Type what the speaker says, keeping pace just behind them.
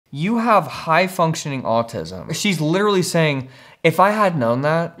You have high functioning autism. She's literally saying, if I had known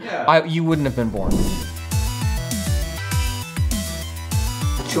that, you wouldn't have been born.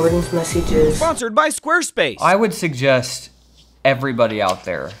 Jordan's Messyges. Sponsored by Squarespace. I would suggest everybody out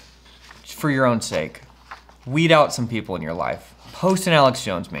there, for your own sake, weed out some people in your life. Post an Alex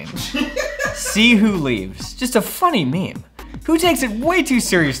Jones meme. See who leaves. Just a funny meme. Who takes it way too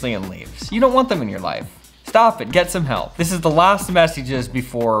seriously and leaves? You don't want them in your life. Stop it, get some help. This is the last Messyges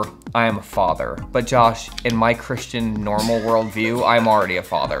before I am a father. But Josh, in my Christian normal worldview, I'm already a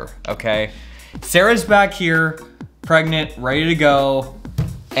father, okay? Sarah's back here, pregnant, ready to go,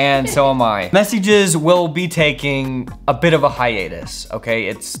 and so am I. Messyges will be taking a bit of a hiatus,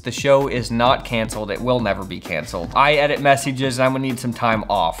 okay? The show is not canceled, it will never be canceled. I edit Messyges and I'm gonna need some time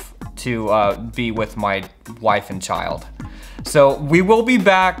off to be with my wife and child. So we will be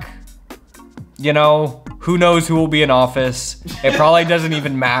back, you know, who knows who will be in office. It probably doesn't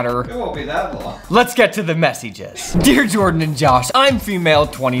even matter. It won't be that long. Let's get to the Messyges. Dear Jordan and Josh, I'm female,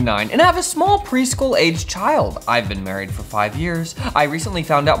 29, and have a small preschool-aged child. I've been married for 5 years. I recently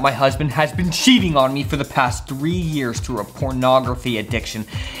found out my husband has been cheating on me for the past 3 years through a pornography addiction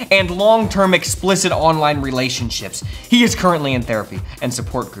and long-term explicit online relationships. He is currently in therapy and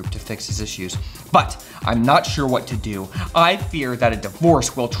support group to fix his issues, but I'm not sure what to do. I fear that a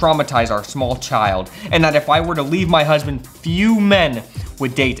divorce will traumatize our small child, and that if I were to leave my husband, few men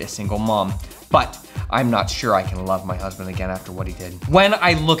would date a single mom. But I'm not sure I can love my husband again after what he did. When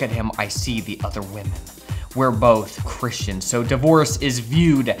I look at him, I see the other women. We're both Christians, so divorce is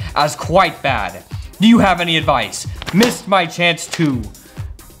viewed as quite bad. Do you have any advice? Missed my chance to.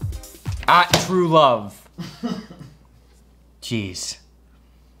 At True Love. Jeez.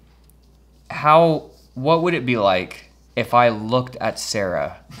 What would it be like if I looked at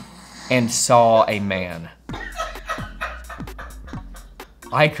Sarah and saw a man?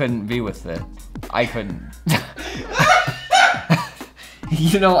 I couldn't be with it. I couldn't.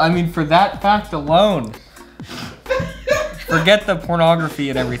 You know, I mean, for that fact alone, forget the pornography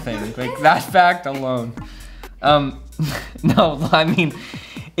and everything. Like, that fact alone. No, I mean,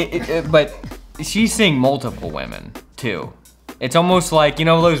 but she's seeing multiple women, too. It's almost like, you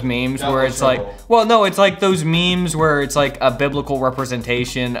know those memes where it's like, well, no, it's like those memes where it's like a biblical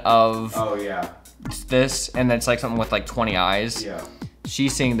representation of this, and it's like something with like 20 eyes. Yeah.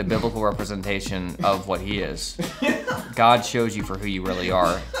 She's seeing the biblical representation of what he is. God shows you for who you really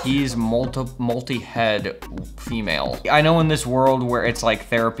are. He's multi-head female. I know in this world where it's like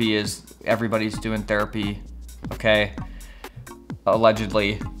therapy is, everybody's doing therapy, okay?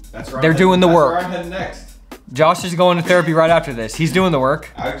 Allegedly. That's right. They're doing the work. That's where I'm heading next. Josh is going to therapy right after this. He's doing the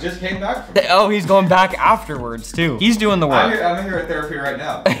work. I just came back from it. Oh, he's going back afterwards too. He's doing the work. I'm here at therapy right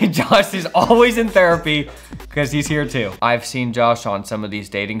now. Josh is always in therapy because he's here too. I've seen Josh on some of these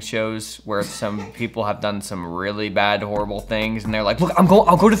dating shows where some people have done some really bad, horrible things, and they're like, look,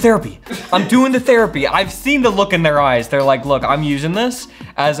 I'll go to therapy. I'm doing the therapy. I've seen the look in their eyes. They're like, look, I'm using this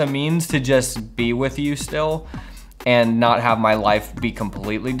as a means to just be with you still and not have my life be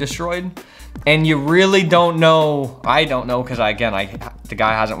completely destroyed. And you really don't know, I don't know, because the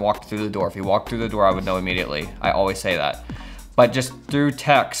guy hasn't walked through the door. If he walked through the door, I would know immediately. I always say that. But just through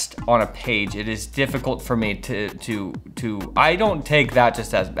text on a page, it is difficult for me I don't take that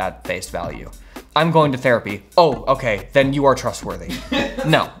just as at face value. I'm going to therapy. Oh, okay, then you are trustworthy.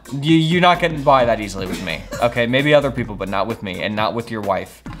 No, you're not getting by that easily with me. Okay, maybe other people, but not with me and not with your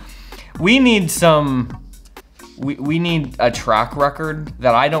wife. We need we need a track record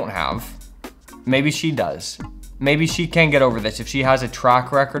that I don't have. Maybe she does. Maybe she can get over this if she has a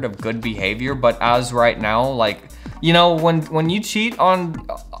track record of good behavior, but as right now, like, you know, when you cheat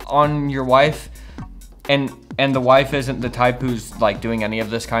on your wife and the wife isn't the type who's like doing any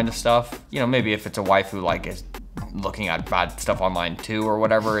of this kind of stuff, you know, maybe if it's a wife who like is looking at bad stuff online too or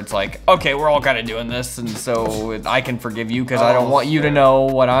whatever, it's like, okay, we're all kind of doing this, and so I can forgive you because I don't want you to know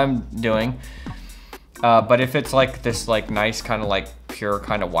what I'm doing. But if it's like this like nice kind of like pure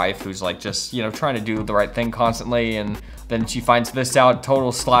kind of wife who's like just, you know, trying to do the right thing constantly, and then she finds this out,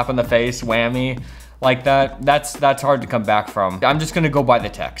 total slap in the face, whammy, like that's hard to come back from. I'm just gonna go by the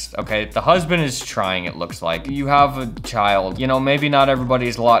text, okay? The husband is trying, it looks like. You have a child. You know, maybe not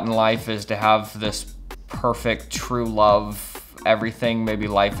everybody's lot in life is to have this perfect true love everything. Maybe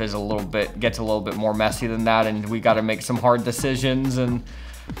life is gets a little bit more messy than that, and we gotta make some hard decisions and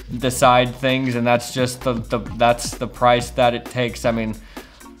decide things, and that's just that's the price that it takes. I mean,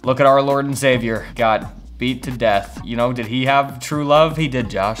 look at our Lord and Savior. Got beat to death. You know, did he have true love? He did,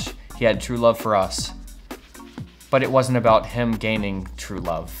 Josh. He had true love for us. But it wasn't about him gaining true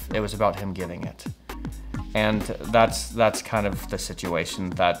love. It was about him giving it. And that's kind of the situation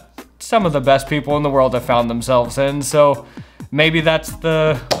that some of the best people in the world have found themselves in. So maybe that's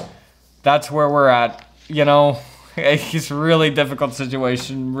where we're at, you know? It's a really difficult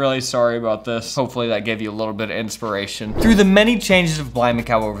situation. Really sorry about this. Hopefully that gave you a little bit of inspiration. Through the many changes of Blimey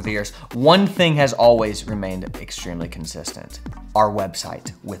Cow over the years, one thing has always remained extremely consistent. Our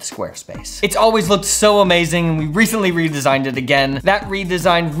website with Squarespace. It's always looked so amazing, and we recently redesigned it again. That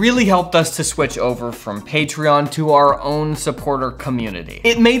redesign really helped us to switch over from Patreon to our own supporter community.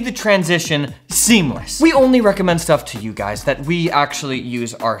 It made the transition seamless. We only recommend stuff to you guys that we actually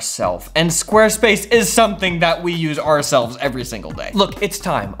use ourselves, and Squarespace is something that we use ourselves every single day. Look, it's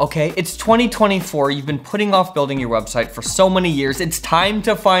time, okay? It's 2024. You've been putting off building your website for so many years. It's time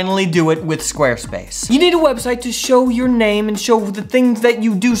to finally do it with Squarespace. You need a website to show your name and show the things that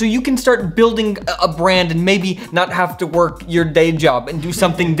you do so you can start building a brand and maybe not have to work your day job and do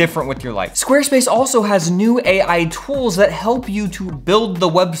something different with your life. Squarespace also has new AI tools that help you to build the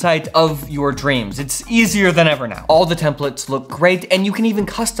website of your dreams. It's easier than ever now. All the templates look great, and you can even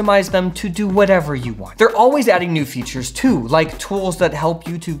customize them to do whatever you want. They're always adding new features too, like tools that help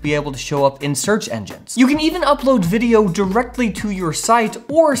you to be able to show up in search engines. You can even upload video directly to your site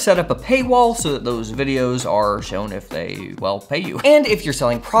or set up a paywall so that those videos are shown if they, well, pay you. And if you're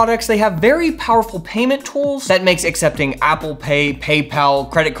selling products, they have very powerful payment tools that makes accepting Apple Pay,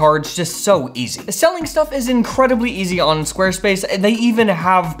 PayPal, credit cards just so easy. Selling stuff is incredibly easy on Squarespace, and they even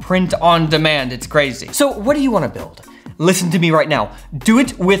have print on demand. It's crazy. So what do you want to build? Listen to me right now. Do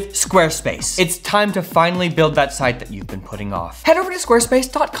it with Squarespace. It's time to finally build that site that you've been putting off. Head over to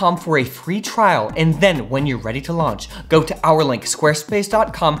squarespace.com for a free trial, and then when you're ready to launch, go to our link,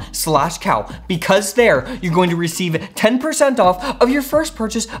 squarespace.com/cow, because there you're going to receive 10% off of your first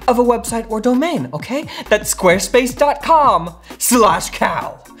purchase of a website or domain, okay? That's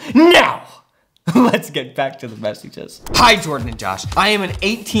squarespace.com/cow. Now! Let's get back to the messages. Hi, Jordan and Josh. I am an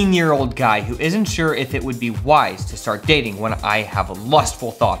 18-year-old guy who isn't sure if it would be wise to start dating when I have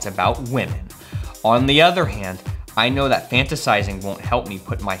lustful thoughts about women. On the other hand, I know that fantasizing won't help me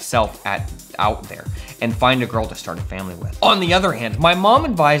put myself out there and find a girl to start a family with. On the other hand, my mom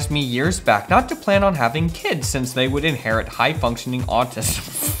advised me years back not to plan on having kids since they would inherit high-functioning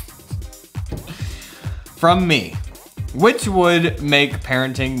autism from me, which would make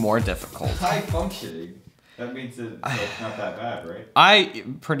parenting more difficult. High functioning. That means it's not that bad, right?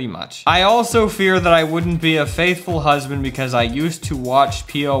 Pretty much. I also fear that I wouldn't be a faithful husband because I used to watch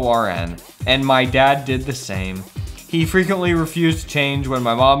PORN, and my dad did the same. He frequently refused to change when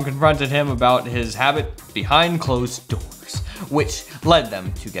my mom confronted him about his habit behind closed doors, which led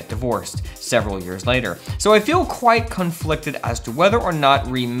them to get divorced several years later. So I feel quite conflicted as to whether or not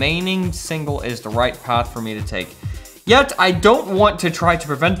remaining single is the right path for me to take. Yet, I don't want to try to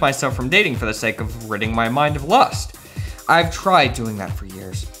prevent myself from dating for the sake of ridding my mind of lust. I've tried doing that for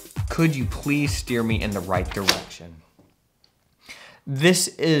years. Could you please steer me in the right direction? This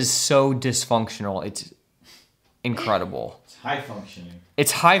is so dysfunctional. It's incredible. It's high functioning.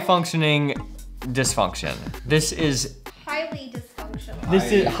 It's high functioning dysfunction. This is highly dysfunctional.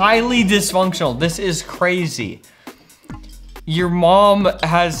 This is highly dysfunctional. This is crazy. Your mom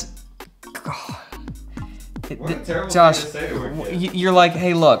has... What a terrible Josh, thing to say to a kid. you're like,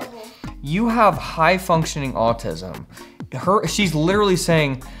 hey, look, you have high functioning autism. She's literally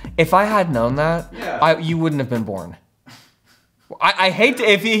saying, if I had known that, yeah. You wouldn't have been born. I hate to,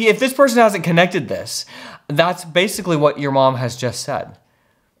 if this person hasn't connected this, that's basically what your mom has just said.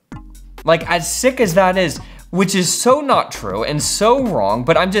 Like, as sick as that is, which is so not true and so wrong,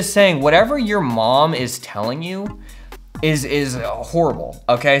 but I'm just saying, whatever your mom is telling you is horrible,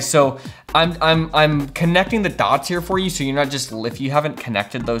 okay? So I'm connecting the dots here for you, so you're not just, if you haven't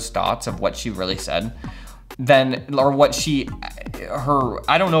connected those dots of what she really said, then, or what I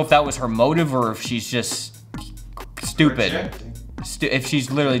don't know if that was her motive or if she's just stupid. If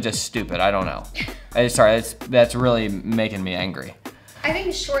she's literally just stupid, I don't know. Sorry, that's really making me angry. I think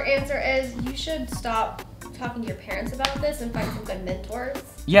the short answer is you should stop talking to your parents about this and find some good mentors.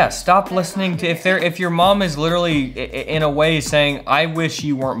 Yeah, stop listening to, if your mom is literally in a way saying, I wish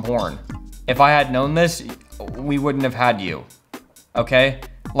you weren't born. If I had known this, we wouldn't have had you, okay?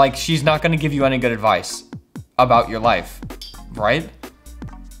 Like, she's not gonna give you any good advice about your life, right?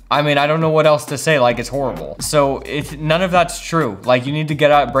 I mean, I don't know what else to say, like, it's horrible. So none of that's true. Like, you need to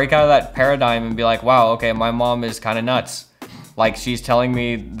break out of that paradigm and be like, wow, okay, my mom is kind of nuts. Like, she's telling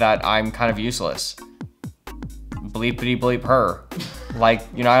me that I'm kind of useless. Bleepity bleep her. Like,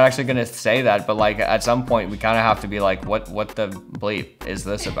 you're not actually gonna say that, but like at some point we kind of have to be like, what the bleep is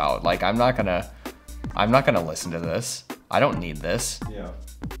this about? Like, I'm not gonna listen to this. I don't need this. Yeah.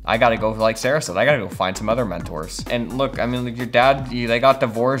 I gotta go, like Sarah said, I gotta go find some other mentors. And look, I mean, like your dad, they got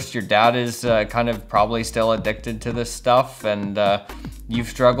divorced. Your dad is kind of probably still addicted to this stuff, and you've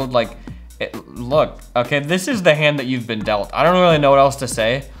struggled. Like, look, okay, this is the hand that you've been dealt. I don't really know what else to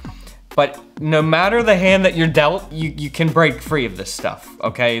say, but no matter the hand that you're dealt, you can break free of this stuff,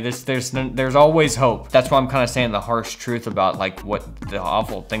 okay? There's always hope. That's why I'm kind of saying the harsh truth about like what the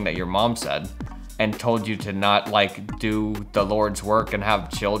awful thing that your mom said and told you to not like do the Lord's work and have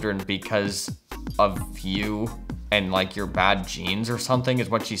children because of you and like your bad genes or something is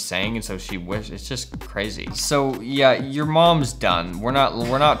what she's saying. And so she it's just crazy. So yeah, your mom's done. We're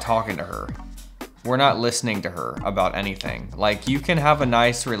not talking to her. We're not listening to her about anything. Like, you can have a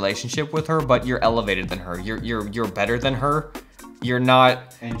nice relationship with her, but you're elevated than her. You're better than her. You're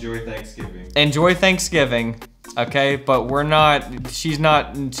not. Enjoy Thanksgiving. Enjoy Thanksgiving, okay? But we're not. She's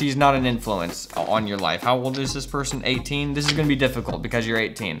not an influence on your life. How old is this person? 18. This is gonna be difficult because you're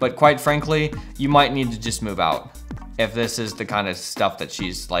 18. But quite frankly, you might need to just move out. If this is the kind of stuff that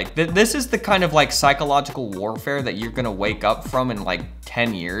she's like, this is the kind of like psychological warfare that you're gonna wake up from in like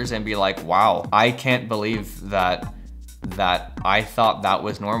 10 years and be like, wow, I can't believe that I thought that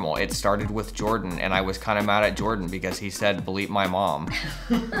was normal. It started with Jordan, and I was kind of mad at Jordan because he said, bleep my mom.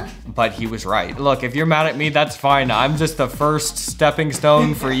 But he was right. Look, if you're mad at me, that's fine. I'm just the first stepping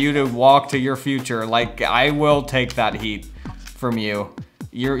stone for you to walk to your future. Like, I will take that heat from you.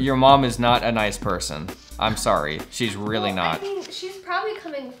 Your mom is not a nice person. I'm sorry, she's really not. I mean, she's probably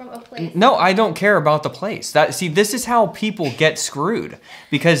coming from a place. No, I don't care about the place. See, this is how people get screwed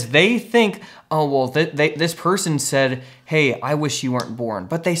because they think, oh, well, this person said, hey, I wish you weren't born,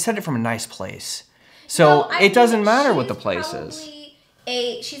 but they said it from a nice place. So it doesn't matter what the place is.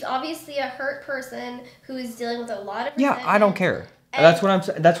 She's obviously a hurt person who is dealing with a lot of Yeah, I don't care. That's what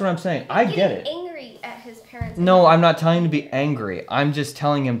I'm saying. I get it. Angry at his parents. No, I'm not telling him to be angry. I'm just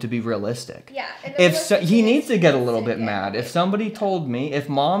telling him to be realistic. Yeah. He needs to get a little bit mad. If somebody told me, if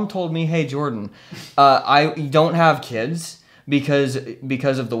mom told me, hey Jordan, I don't have kids because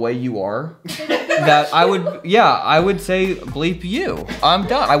of the way you are, that I would say bleep you. I'm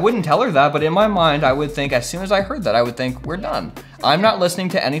done. I wouldn't tell her that, but in my mind I would think, as soon as I heard that, I would think, we're done. I'm not listening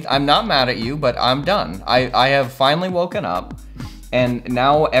to anything. I'm not mad at you, but I'm done. I have finally woken up. And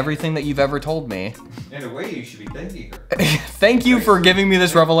now everything that you've ever told me. In a way, you should be thanking her. Thank you for giving me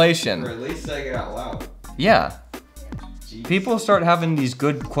this revelation. Or at least saying it out loud. Yeah. Jeez. People start having these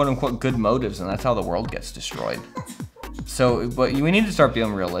good, quote unquote, good motives, and that's how the world gets destroyed. So, but we need to start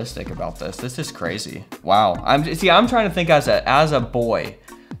being realistic about this. This is crazy. Wow. I'm trying to think as a boy,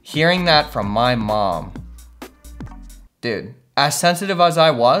 hearing that from my mom, dude. As sensitive as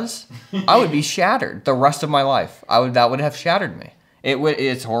I was, I would be shattered the rest of my life. That would have shattered me.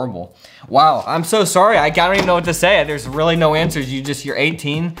 It's horrible. Wow, I'm so sorry. I don't even know what to say. There's really no answers. You're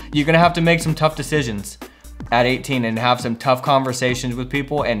 18. You're gonna have to make some tough decisions at 18 and have some tough conversations with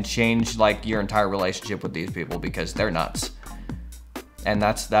people and change like your entire relationship with these people because they're nuts. And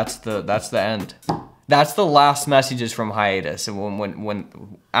that's the end. That's the last messages from hiatus. And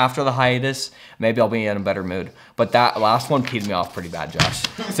when after the hiatus, maybe I'll be in a better mood. But that last one peed me off pretty bad, Josh.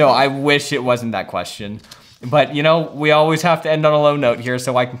 So I wish it wasn't that question. But you know, we always have to end on a low note here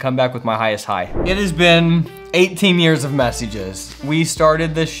so I can come back with my highest high. It has been 18 years of Messyges. We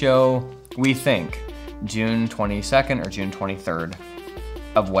started this show, we think, June 22nd or June 23rd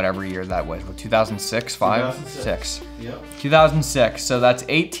of whatever year that was. 2006, 6. Yep. 2006, so that's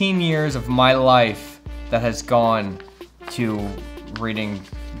 18 years of my life that has gone to reading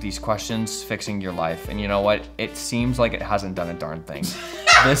these questions, fixing your life. And you know what? It seems like it hasn't done a darn thing.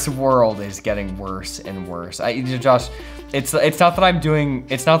 This world is getting worse and worse. Josh, it's not that I'm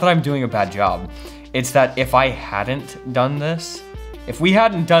doing a bad job. It's that if I hadn't done this, if we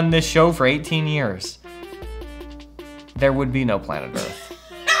hadn't done this show for 18 years, there would be no planet Earth.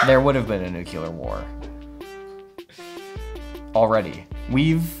 There would have been a nuclear war. Already.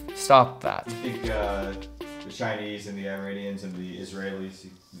 We've stopped that. You think the Chinese and the Iranians and the Israelis,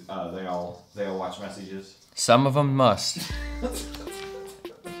 they all watch Messyges? Some of them must.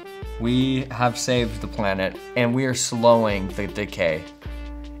 We have saved the planet, and we are slowing the decay.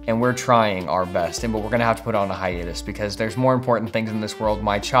 And we're trying our best, but we're gonna have to put on a hiatus because there's more important things in this world.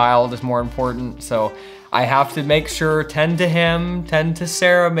 My child is more important, so I have to make sure, tend to him, tend to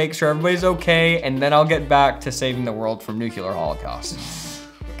Sarah, make sure everybody's okay, and then I'll get back to saving the world from nuclear holocaust.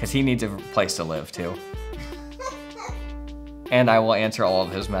 Because he needs a place to live too. And I will answer all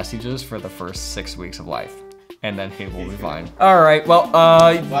of his messages for the first 6 weeks of life. And then he will be fine. All right, well,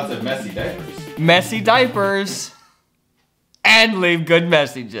 lots of messy diapers. Messy diapers. And leave good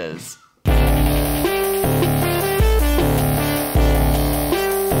messages.